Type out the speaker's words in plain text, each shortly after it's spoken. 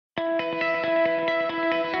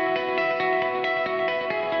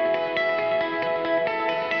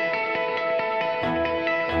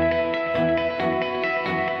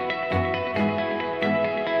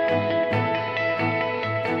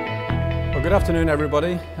Good afternoon,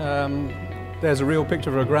 everybody. There's a real picture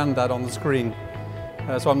of a granddad on the screen.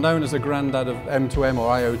 So I'm known as the granddad of M2M or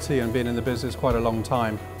IoT and been in the business quite a long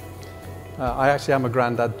time. I actually am a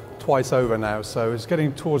granddad twice over now, so it's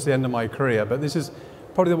getting towards the end of my career, but this is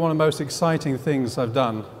probably one of the most exciting things I've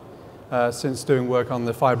done since doing work on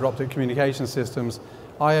the fiber optic communication systems.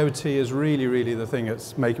 IoT is really the thing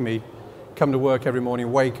that's making me come to work every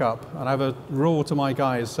morning, wake up, and I have a rule to my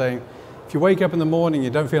guys saying, if you wake up in the morning, you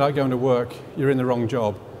don't feel like going to work, you're in the wrong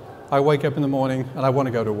job. I wake up in the morning and I want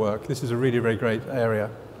to go to work. This is a really great area.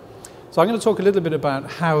 So I'm going to talk a little bit about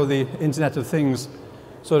how the Internet of Things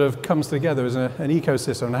sort of comes together as an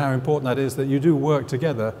ecosystem and how important that is that you do work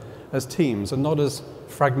together as teams and not as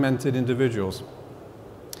fragmented individuals.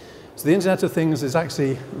 So the Internet of Things is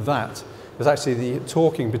actually that. It's actually the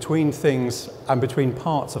talking between things and between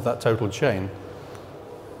parts of that total chain.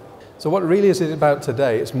 So what really is it about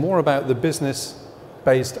today? It's more about the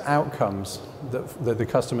business-based outcomes that the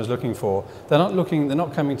customer is looking for. They're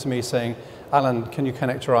not coming to me saying, Alan, can you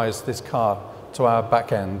connectorize this car to our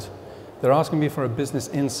back end? They're asking me for a business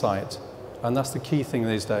insight, and that's the key thing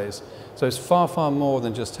these days. So it's far more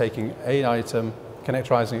than just taking an item,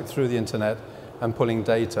 connectorizing it through the internet and pulling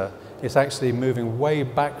data. It's actually moving way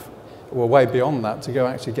back, or way beyond that, to go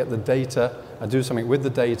actually get the data and do something with the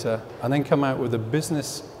data and then come out with a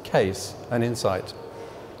business case and insight.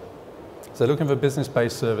 So looking for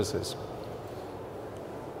business-based services.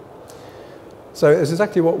 So it's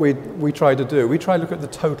exactly what we try to do. We try to look at the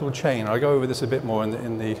total chain. I'll go over this a bit more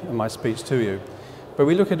in my speech to you. But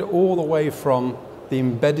we look at it all the way from the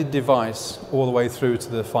embedded device all the way through to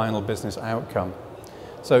the final business outcome.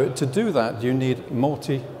 So to do that, you need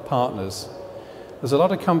multi-partners. There's a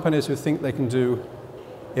lot of companies who think they can do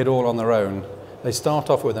it all on their own. They start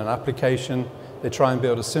off with an application, they try and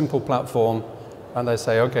build a simple platform, and they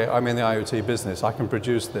say, okay, I'm in the IoT business, I can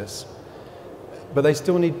produce this. But they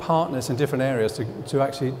still need partners in different areas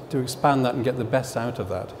to expand that and get the best out of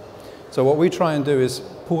that. So what we try and do is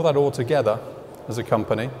pull that all together as a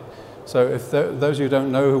company. So if those of you who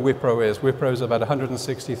don't know who Wipro is about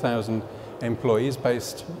 160,000 employees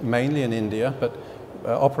based mainly in India, but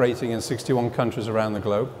operating in 61 countries around the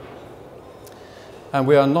globe. And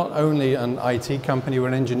we are not only an IT company, we're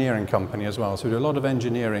an engineering company as well. So we do a lot of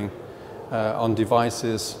engineering on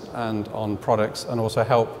devices and on products, and also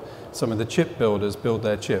help some of the chip builders build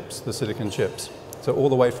their chips, the silicon chips. So all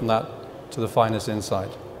the way from that to the finest insight.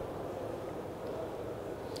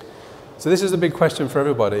 So this is the big question for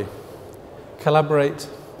everybody. Collaborate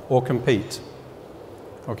or compete?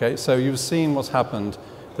 Okay, so you've seen what's happened.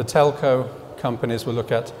 The telco companies will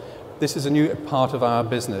look at, this is a new part of our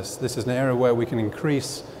business. This is an area where we can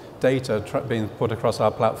increase data being put across our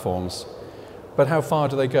platforms. But how far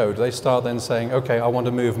do they go? Do they start then saying, okay, I want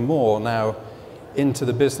to move more now into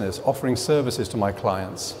the business, offering services to my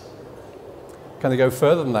clients? Can they go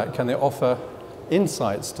further than that? Can they offer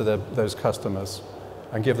insights to those customers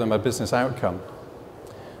and give them a business outcome?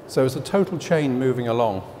 So it's a total chain moving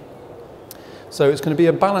along. So it's going to be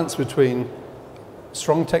a balance between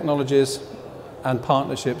strong technologies and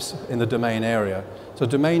partnerships in the domain area. So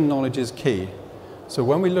domain knowledge is key. So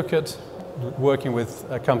when we look at working with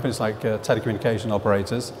companies like telecommunication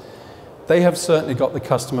operators, they have certainly got the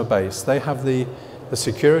customer base. They have the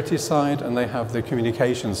security side and they have the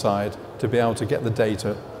communication side to be able to get the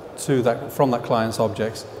data from that client's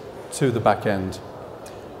objects to the back end.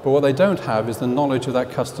 But what they don't have is the knowledge of that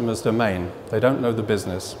customer's domain. They don't know the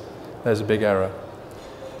business. There's a big error.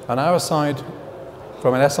 On our side,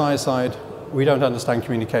 from an SI side, we don't understand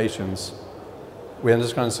communications. We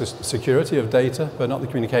understand security of data, but not the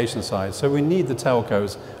communication side. So we need the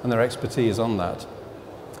telcos and their expertise on that.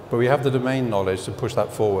 But we have the domain knowledge to push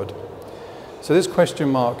that forward. So this question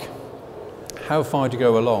mark, how far do you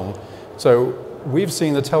go along? So we've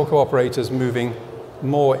seen the telco operators moving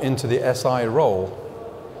more into the SI role.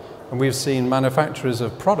 And we've seen manufacturers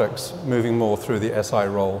of products moving more through the SI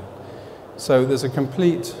role. So there's a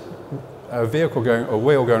complete wheel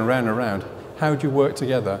going round and round. How do you work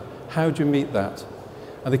together? How do you meet that?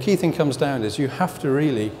 And the key thing comes down is you have to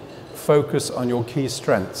really focus on your key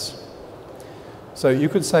strengths. So you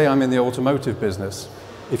could say I'm in the automotive business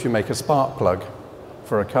if you make a spark plug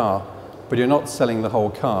for a car, but you're not selling the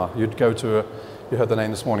whole car. You'd go to, you heard the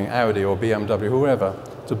name this morning, Audi or BMW, whoever,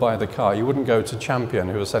 to buy the car. You wouldn't go to Champion,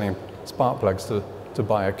 who are selling spark plugs, to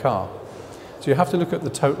buy a car. So you have to look at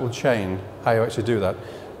the total chain, how you actually do that.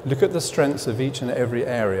 Look at the strengths of each and every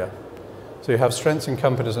area. So you have strengths in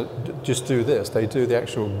companies that just do this. They do the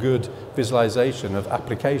actual good visualization of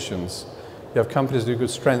applications. You have companies that do good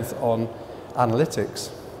strength on analytics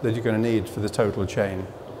that you're going to need for the total chain.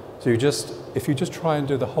 So if you just try and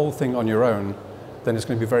do the whole thing on your own, then it's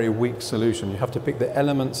going to be a very weak solution. You have to pick the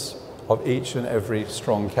elements of each and every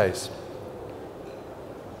strong case.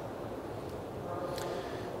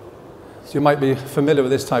 So you might be familiar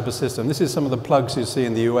with this type of system. This is some of the plugs you see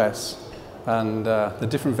in the US and the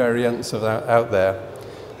different variants of that out there.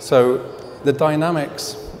 So the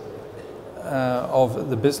dynamics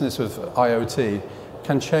of the business with IoT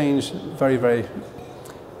can change very, very,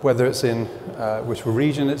 whether it's in which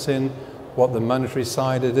region it's in, what the monetary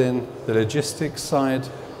side it's in, the logistics side,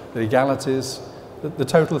 the legalities. The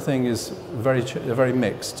total thing is very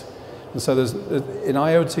mixed. And so in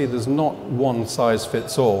IoT, there's not one size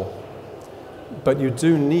fits all, but you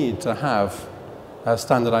do need to have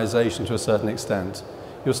standardization to a certain extent.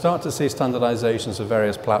 You'll start to see standardizations of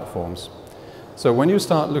various platforms. So when you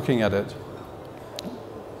start looking at it,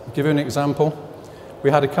 I'll give you an example.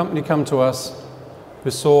 We had a company come to us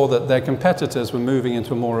who saw that their competitors were moving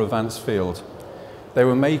into a more advanced field. They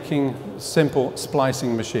were making simple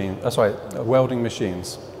splicing welding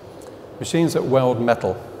machines. Machines that weld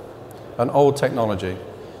metal, an old technology.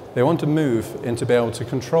 They want to move into be able to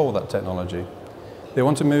control that technology. They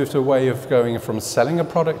want to move to a way of going from selling a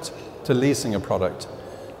product to leasing a product.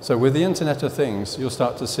 So with the Internet of Things, you'll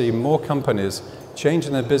start to see more companies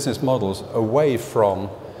changing their business models away from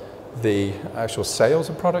the actual sales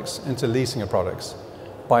of products into leasing of products.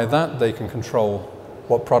 By that, they can control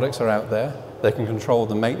what products are out there. They can control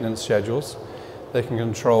the maintenance schedules. They can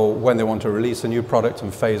control when they want to release a new product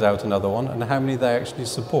and phase out another one, and how many they actually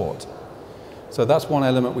support. So that's one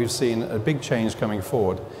element we've seen a big change coming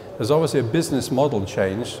forward. There's obviously a business model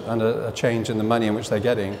change and a change in the money in which they're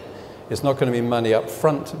getting. It's not going to be money up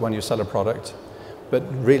front when you sell a product, but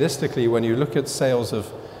realistically, when you look at sales of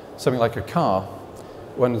something like a car,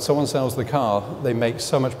 when someone sells the car, they make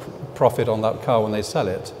so much profit on that car when they sell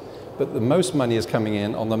it, but the most money is coming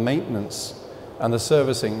in on the maintenance and the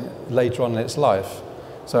servicing later on in its life.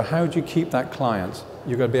 So how do you keep that client?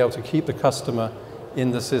 You've got to be able to keep the customer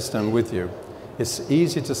in the system with you. It's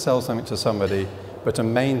easy to sell something to somebody, but to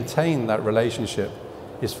maintain that relationship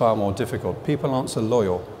is far more difficult. People aren't so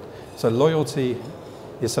loyal. So loyalty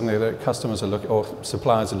is something that customers or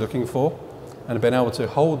suppliers are looking for, and being able to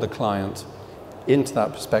hold the client into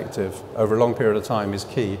that perspective over a long period of time is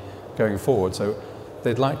key going forward. So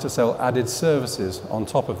they'd like to sell added services on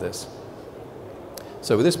top of this.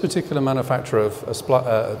 So with this particular manufacturer of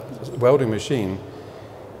a welding machine,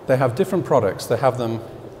 they have different products. They have them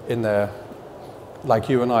in their, like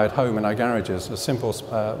you and I at home in our garages, a simple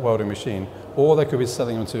welding machine, or they could be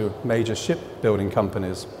selling them to major shipbuilding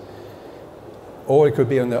companies, or it could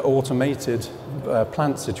be in the automated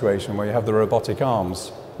plant situation where you have the robotic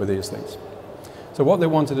arms with these things. So what they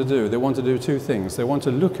wanted to do, they wanted to do two things. They want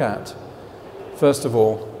to look at, first of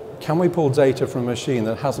all, can we pull data from a machine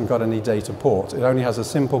that hasn't got any data port? It only has a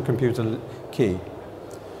simple computer key.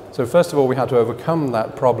 So first of all, we had to overcome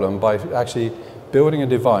that problem by actually building a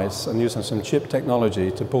device and using some chip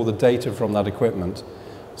technology to pull the data from that equipment.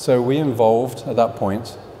 So we involved, at that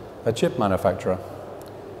point, a chip manufacturer.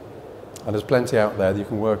 And there's plenty out there that you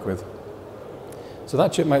can work with. So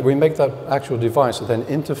that chip, we make that actual device that then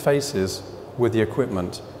interfaces with the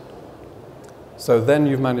equipment. So then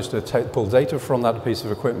you've managed to pull data from that piece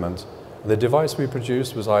of equipment. The device we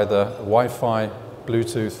produced was either Wi-Fi,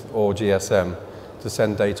 Bluetooth, or GSM to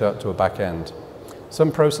send data up to a back end.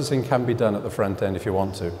 Some processing can be done at the front end if you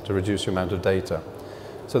want to reduce your amount of data.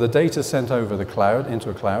 So the data is sent over the cloud, into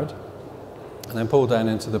a cloud, and then pulled down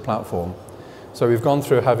into the platform. So we've gone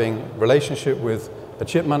through having relationship with a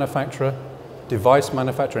chip manufacturer, device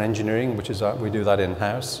manufacturer engineering, which is we do that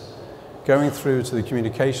in-house, going through to the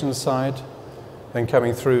communications side, then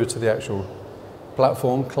coming through to the actual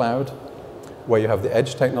platform, cloud, where you have the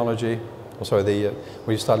edge technology, where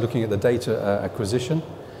you start looking at the data acquisition,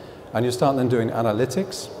 and you start then doing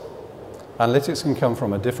analytics. Analytics can come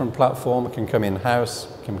from a different platform, it can come in-house,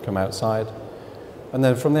 can come outside. And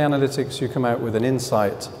then from the analytics, you come out with an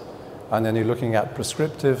insight, and then you're looking at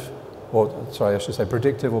predictive or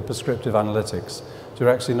prescriptive analytics. So you're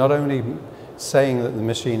actually not only saying that the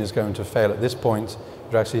machine is going to fail at this point,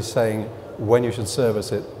 you're actually saying when you should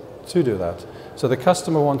service it to do that. So the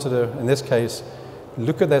customer wanted to, in this case,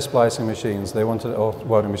 look at their splicing machines, or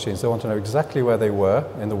welding machines. They want to know exactly where they were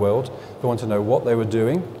in the world. They want to know what they were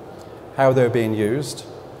doing, how they were being used,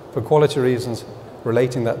 for quality reasons,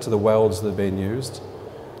 relating that to the welds that are being used.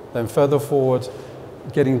 Then further forward,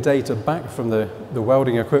 getting data back from the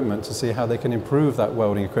welding equipment to see how they can improve that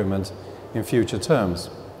welding equipment in future terms.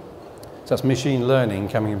 So that's machine learning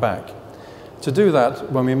coming back. To do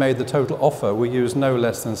that, when we made the total offer, we used no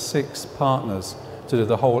less than 6 partners to do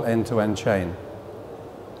the whole end-to-end chain.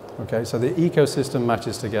 Okay, so the ecosystem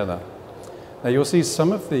matches together. Now you'll see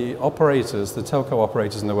some of the operators, the telco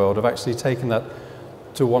operators in the world, have actually taken that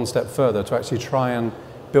to one step further to actually try and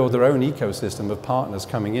build their own ecosystem of partners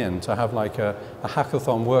coming in to have like a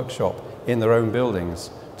hackathon workshop in their own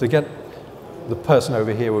buildings to get the person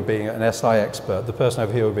over here would be an SI expert, the person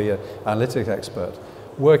over here would be an analytics expert,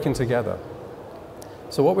 working together.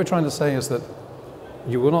 So what we're trying to say is that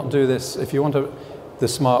you will not do this, if you want the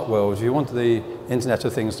smart world, if you want the Internet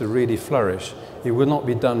of Things to really flourish, it will not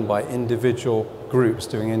be done by individual groups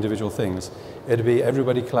doing individual things. It'll be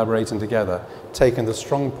everybody collaborating together, taking the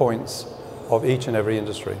strong points of each and every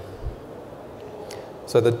industry.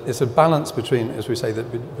 So that it's a balance between, as we say,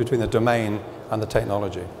 between the domain and the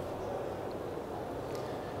technology.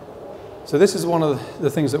 So this is one of the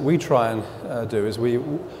things that we try and do, is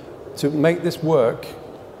to make this work,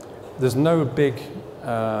 there's no big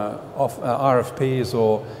RFPs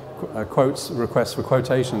or requests for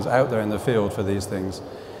quotations out there in the field for these things.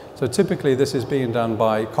 So typically this is being done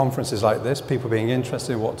by conferences like this, people being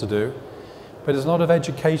interested in what to do, but there's a lot of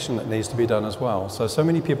education that needs to be done as well. So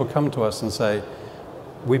many people come to us and say,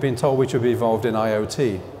 we've been told we should be involved in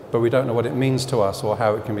IoT, but we don't know what it means to us or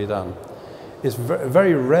how it can be done. It's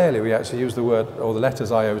very rarely we actually use the word or the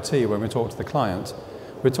letters IoT when we talk to the client.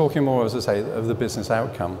 We're talking more, as I say, of the business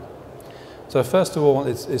outcome. So first of all,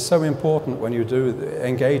 it's so important when you do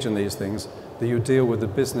engage in these things that you deal with the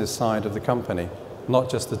business side of the company,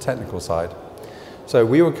 not just the technical side. So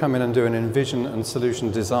we would come in and do an envision and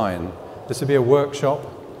solution design. This would be a workshop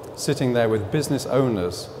sitting there with business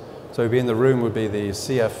owners. So in the room would be the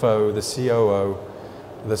CFO, the COO,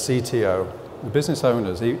 the CTO, the business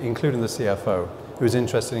owners, including the CFO, who's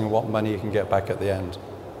interested in what money you can get back at the end.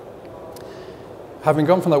 Having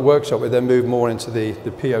gone from that workshop, we then move more into the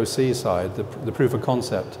POC side, the proof of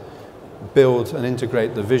concept, build and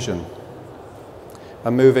integrate the vision.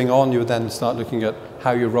 And moving on, you would then start looking at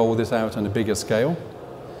how you roll this out on a bigger scale.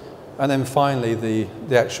 And then finally, the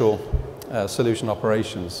actual solution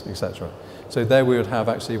operations, etc. So there we would have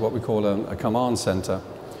actually what we call a command center,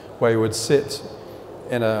 where you would sit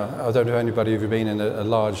in I don't know if anybody who've been in a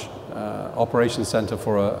large operations center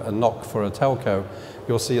for a NOC for a telco.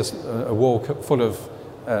 You'll see a wall full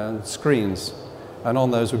of screens, and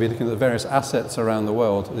on those we'll be looking at the various assets around the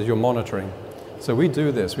world that you're monitoring. So we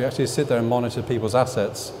do this. We actually sit there and monitor people's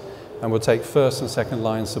assets, and we'll take first and second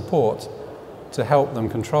line support to help them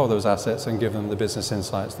control those assets and give them the business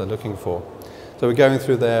insights they're looking for. So we're going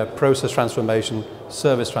through their process transformation,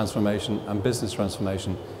 service transformation, and business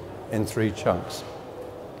transformation in 3 chunks.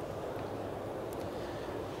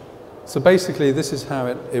 So basically, this is how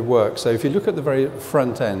it works. So if you look at the very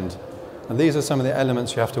front end, and these are some of the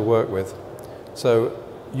elements you have to work with. So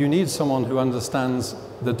you need someone who understands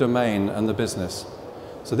the domain and the business.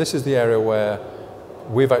 So this is the area where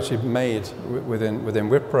we've actually made, within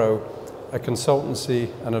Wipro, a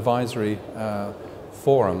consultancy and advisory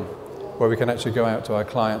forum where we can actually go out to our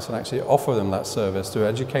clients and actually offer them that service to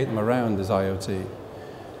educate them around this IoT.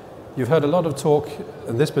 You've heard a lot of talk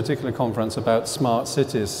in this particular conference about smart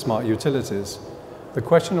cities, smart utilities. The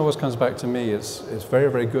question always comes back to me, it's very,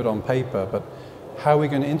 very good on paper, but how are we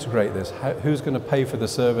going to integrate this? Who's going to pay for the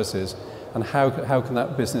services? And how can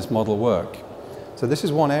that business model work? So this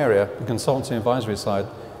is one area, the consultancy advisory side,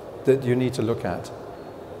 that you need to look at.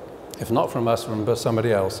 If not from us, from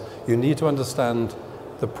somebody else, you need to understand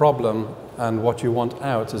the problem and what you want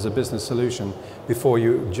out as a business solution before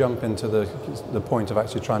you jump into the point of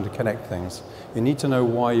actually trying to connect things. You need to know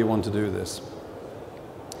why you want to do this.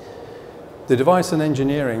 The device and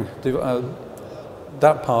engineering,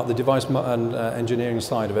 that part, the device and engineering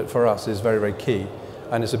side of it for us is very, very key,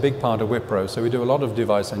 and it's a big part of Wipro. So we do a lot of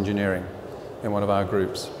device engineering in one of our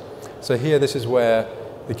groups. So here, this is where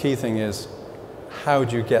the key thing is, how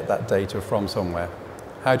do you get that data from somewhere?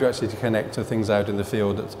 How do you actually connect to things out in the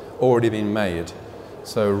field that's already been made?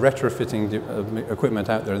 So retrofitting equipment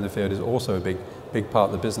out there in the field is also a big part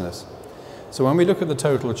of the business. So when we look at the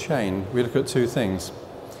total chain, we look at 2 things.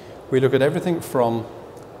 We look at everything from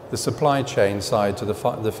the supply chain side to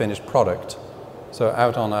the finished product. So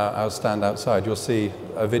out on our stand outside, you'll see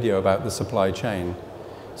a video about the supply chain.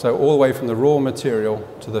 So all the way from the raw material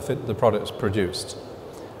to the products produced.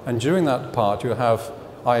 And during that part, you have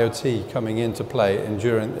IoT coming into play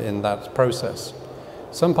in that process.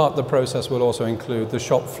 Some part of the process will also include the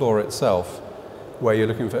shop floor itself, where you're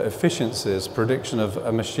looking for efficiencies, prediction of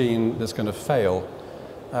a machine that's going to fail.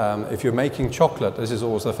 If you're making chocolate, this is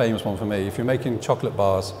always the famous one for me, if you're making chocolate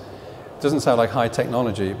bars, it doesn't sound like high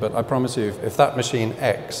technology, but I promise you, if that machine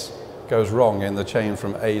X goes wrong in the chain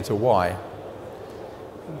from A to Y,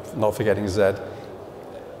 not forgetting Z,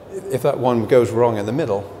 if that one goes wrong in the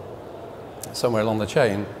middle, somewhere along the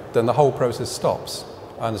chain, then the whole process stops,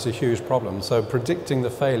 and it's a huge problem. So predicting the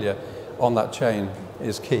failure on that chain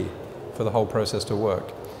is key for the whole process to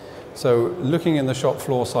work. So looking in the shop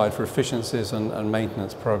floor side for efficiencies and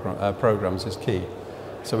maintenance programs is key.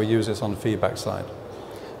 So we use this on the feedback side.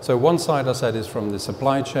 So one side, I said, is from the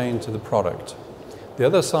supply chain to the product. The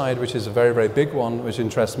other side, which is a very, very big one, which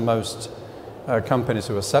interests most companies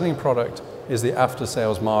who are selling product, is the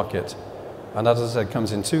after-sales market. And as I said,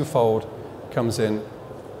 comes in twofold, comes in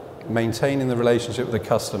maintaining the relationship with the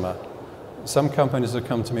customer. Some companies have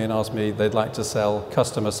come to me and asked me they'd like to sell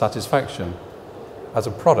customer satisfaction as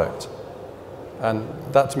a product. And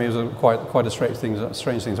that to me was quite a strange thing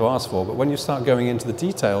to ask for. But when you start going into the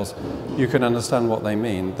details, you can understand what they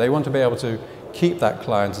mean. They want to be able to keep that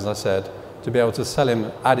client, as I said, to be able to sell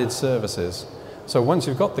him added services. So once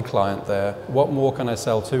you've got the client there, what more can I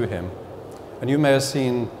sell to him? And you may have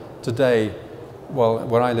seen today, well,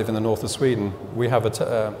 where I live in the north of Sweden, we have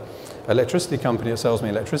an electricity company that sells me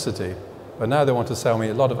electricity. But now they want to sell me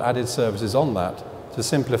a lot of added services on that to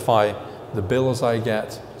simplify the bills I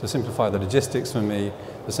get, to simplify the logistics for me,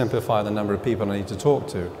 to simplify the number of people I need to talk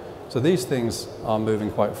to. So these things are moving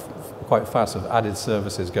quite fast with added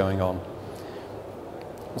services going on.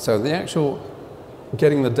 So the actual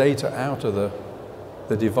getting the data out of the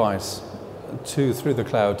device through the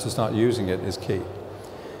cloud to start using it is key.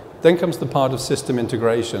 Then comes the part of system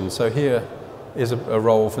integration. So here is a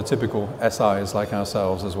role for typical SIs like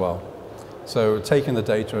ourselves as well. So taking the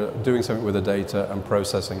data, doing something with the data and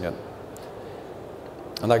processing it.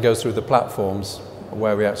 And that goes through the platforms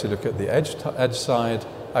where we actually look at the edge side,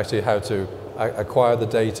 actually how to acquire the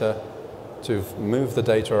data, to move the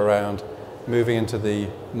data around, moving into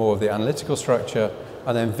more of the analytical structure,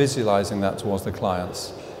 and then visualizing that towards the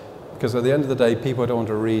clients. Because at the end of the day, people don't want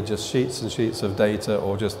to read just sheets and sheets of data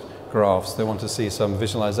or just graphs. They want to see some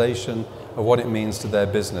visualization of what it means to their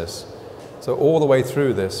business. So all the way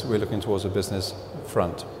through this, we're looking towards a business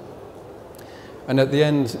front. And at the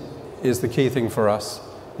end is the key thing for us,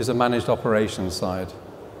 is a managed operations side.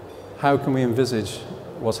 How can we envisage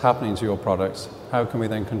what's happening to your products? How can we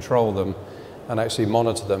then control them and actually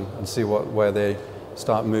monitor them and see where they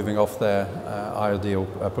start moving off their ideal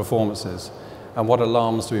performances? And what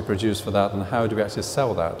alarms do we produce for that, and how do we actually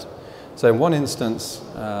sell that? So in one instance,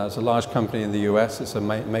 it's a large company in the US, it's a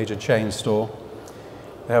major chain store.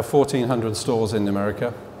 They have 1,400 stores in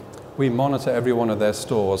America. We monitor every one of their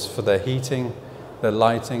stores for their heating, their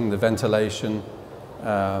lighting, the ventilation,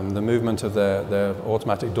 the movement of their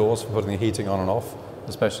automatic doors for putting the heating on and off,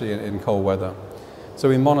 especially in cold weather. So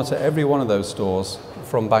we monitor every one of those stores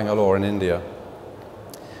from Bangalore in India.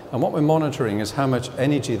 And what we're monitoring is how much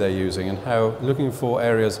energy they're using and looking for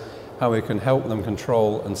areas how we can help them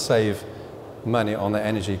control and save money on their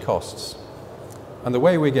energy costs. And the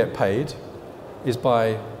way we get paid is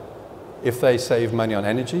if they save money on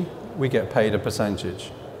energy, we get paid a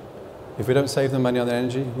percentage. If we don't save them money on their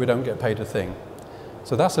energy, we don't get paid a thing.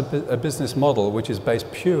 So that's a business model which is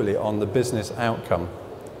based purely on the business outcome.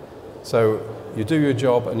 So you do your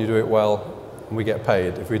job and you do it well, and we get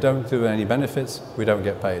paid. If we don't do any benefits, we don't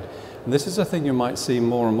get paid. And this is a thing you might see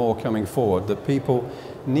more and more coming forward, that people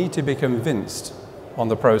need to be convinced on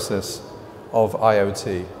the process of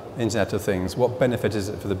IoT, Internet of Things. What benefit is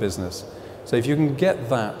it for the business? So if you can get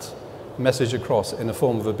that message across in the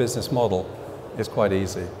form of a business model, it's quite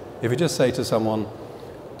easy. If you just say to someone,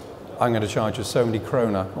 I'm going to charge you so many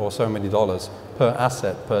krona or so many dollars per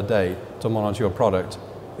asset per day to monitor your product,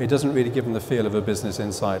 it doesn't really give them the feel of a business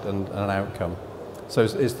insight and an outcome. So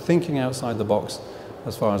it's thinking outside the box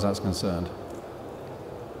as far as that's concerned.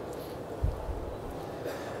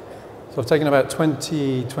 So I've taken about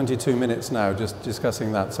 22 minutes now just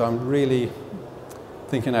discussing that. So I'm really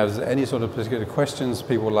thinking out, is there any sort of particular questions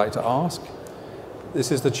people would like to ask?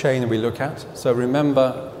 This is the chain that we look at. So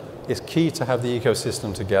remember, it's key to have the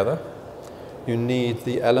ecosystem together. You need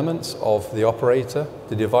the elements of the operator,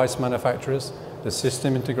 the device manufacturers, the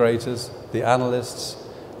system integrators, the analysts,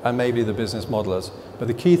 and maybe the business modelers. But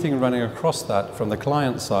the key thing running across that from the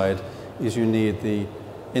client side is you need the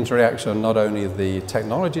interaction, not only the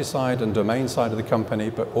technology side and domain side of the company,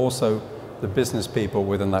 but also the business people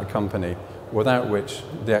within that company, without which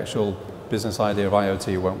the actual business idea of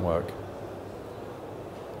IoT won't work.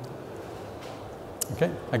 Okay,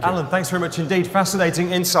 thank you. Alan, thanks very much indeed.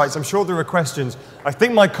 Fascinating insights. I'm sure there are questions. I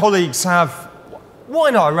think my colleagues have,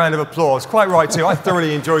 why not a round of applause? Quite right too. I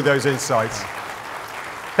thoroughly enjoyed those insights.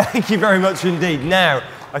 Thank you very much indeed. Now,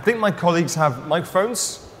 I think my colleagues have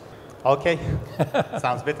microphones. Okay,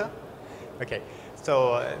 sounds better. Okay,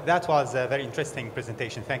 so that was a very interesting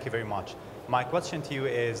presentation. Thank you very much. My question to you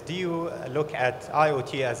is, do you look at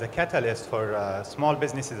IoT as a catalyst for small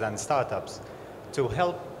businesses and startups to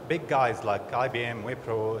help big guys like IBM,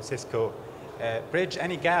 Wipro, Cisco bridge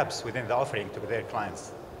any gaps within the offering to their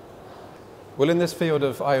clients? Well, in this field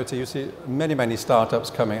of IoT, you see many, many startups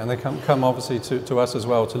coming, and they come obviously to us as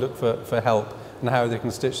well to look for help and how they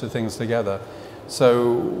can stitch the things together.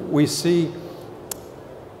 So we see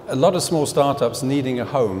a lot of small startups needing a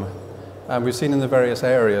home, and we've seen in the various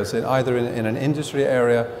areas, either in an industry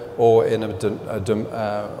area or in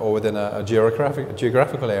or within a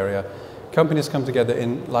geographical area, companies come together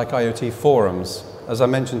in like IoT forums. As I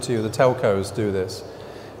mentioned to you, the telcos do this.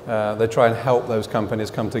 They try and help those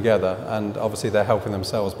companies come together, and obviously they're helping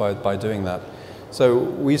themselves by doing that. So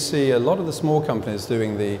we see a lot of the small companies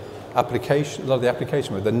doing the application, a lot of the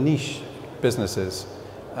application with the niche businesses.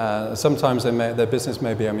 Sometimes their business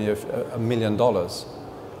may be only $1 million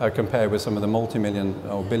compared with some of the multi-million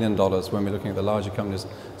or billion dollars when we're looking at the larger companies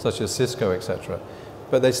such as Cisco, etc.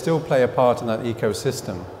 But they still play a part in that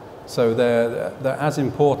ecosystem. So they're as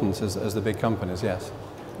important as the big companies, yes.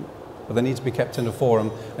 But they need to be kept in a forum,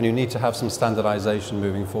 and you need to have some standardization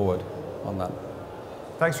moving forward on that.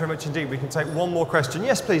 Thanks very much indeed. We can take one more question.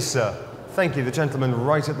 Yes, please, sir. Thank you. The gentleman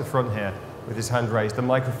right at the front here with his hand raised. The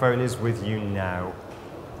microphone is with you now.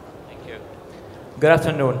 Thank you. Good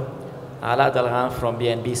afternoon. Ala Dalghan from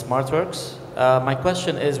BNB SmartWorks. My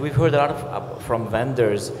question is, we've heard a lot from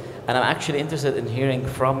vendors, and I'm actually interested in hearing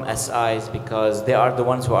from SIs because they are the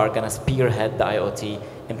ones who are going to spearhead the IoT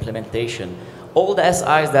implementation. All the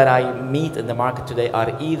SIs that I meet in the market today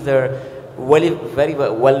are either very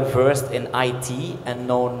well versed in IT and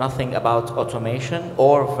know nothing about automation,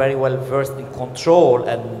 or very well versed in control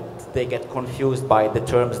and they get confused by the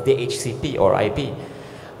terms DHCP or IP.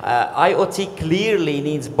 IoT clearly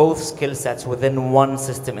needs both skill sets within one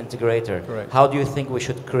system integrator. Correct. How do you think we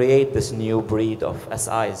should create this new breed of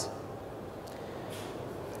SIs?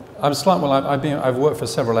 I've worked for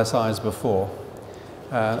several SIs before,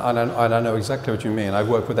 and I know exactly what you mean. I've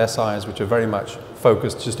worked with SIs which are very much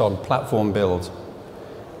focused just on platform build.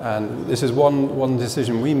 And this is one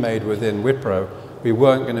decision we made within Wipro. We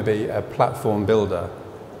weren't going to be a platform builder.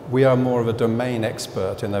 We are more of a domain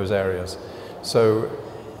expert in those areas. So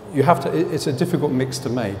you have to, it's a difficult mix to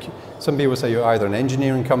make. Some people say you're either an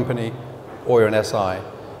engineering company or you're an SI.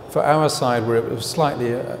 For our side, we're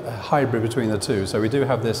slightly a hybrid between the two. So we do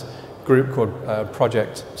have this group called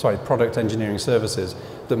Product Engineering Services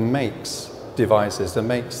that makes devices, that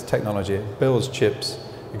makes technology, it builds chips,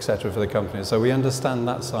 etc. for the company. So we understand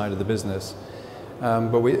that side of the business.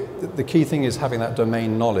 But the key thing is having that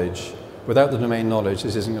domain knowledge. Without the domain knowledge,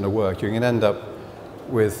 this isn't going to work. You're going to end up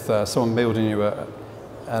with someone building you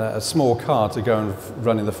a small car to go and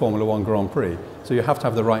run in the Formula 1 Grand Prix. So you have to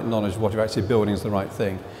have the right knowledge of what you're actually building is the right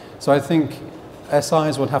thing. So I think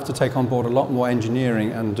SIs would have to take on board a lot more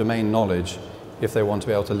engineering and domain knowledge if they want to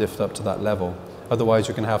be able to lift up to that level. Otherwise,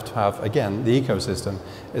 you're going to have, again, the ecosystem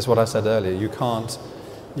is what I said earlier.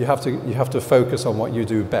 You have to focus on what you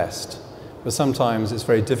do best. But sometimes it's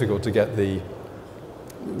very difficult to get the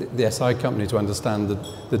SI company to understand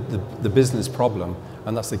the business problem,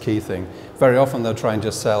 and that's the key thing. Very often they'll try and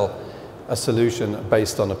just sell a solution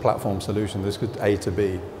based on a platform solution. This could A to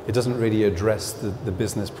B. It doesn't really address the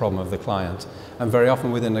business problem of the client. And very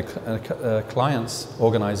often within a client's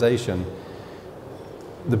organization,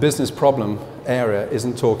 the business problem area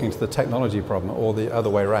isn't talking to the technology problem or the other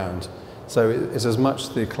way around. So it's as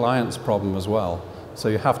much the client's problem as well. So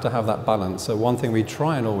you have to have that balance. So one thing we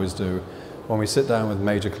try and always do when we sit down with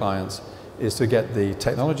major clients is to get the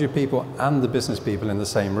technology people and the business people in the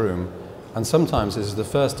same room. And sometimes this is the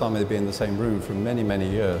first time they've been in the same room for many, many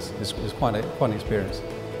years. It's quite an experience.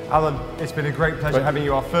 Alan, it's been a great pleasure having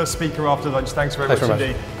you, our first speaker after lunch. Thanks very much Thanks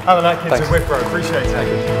very indeed. Alan Atkins of Wipro, appreciate it. Thank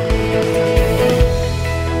you.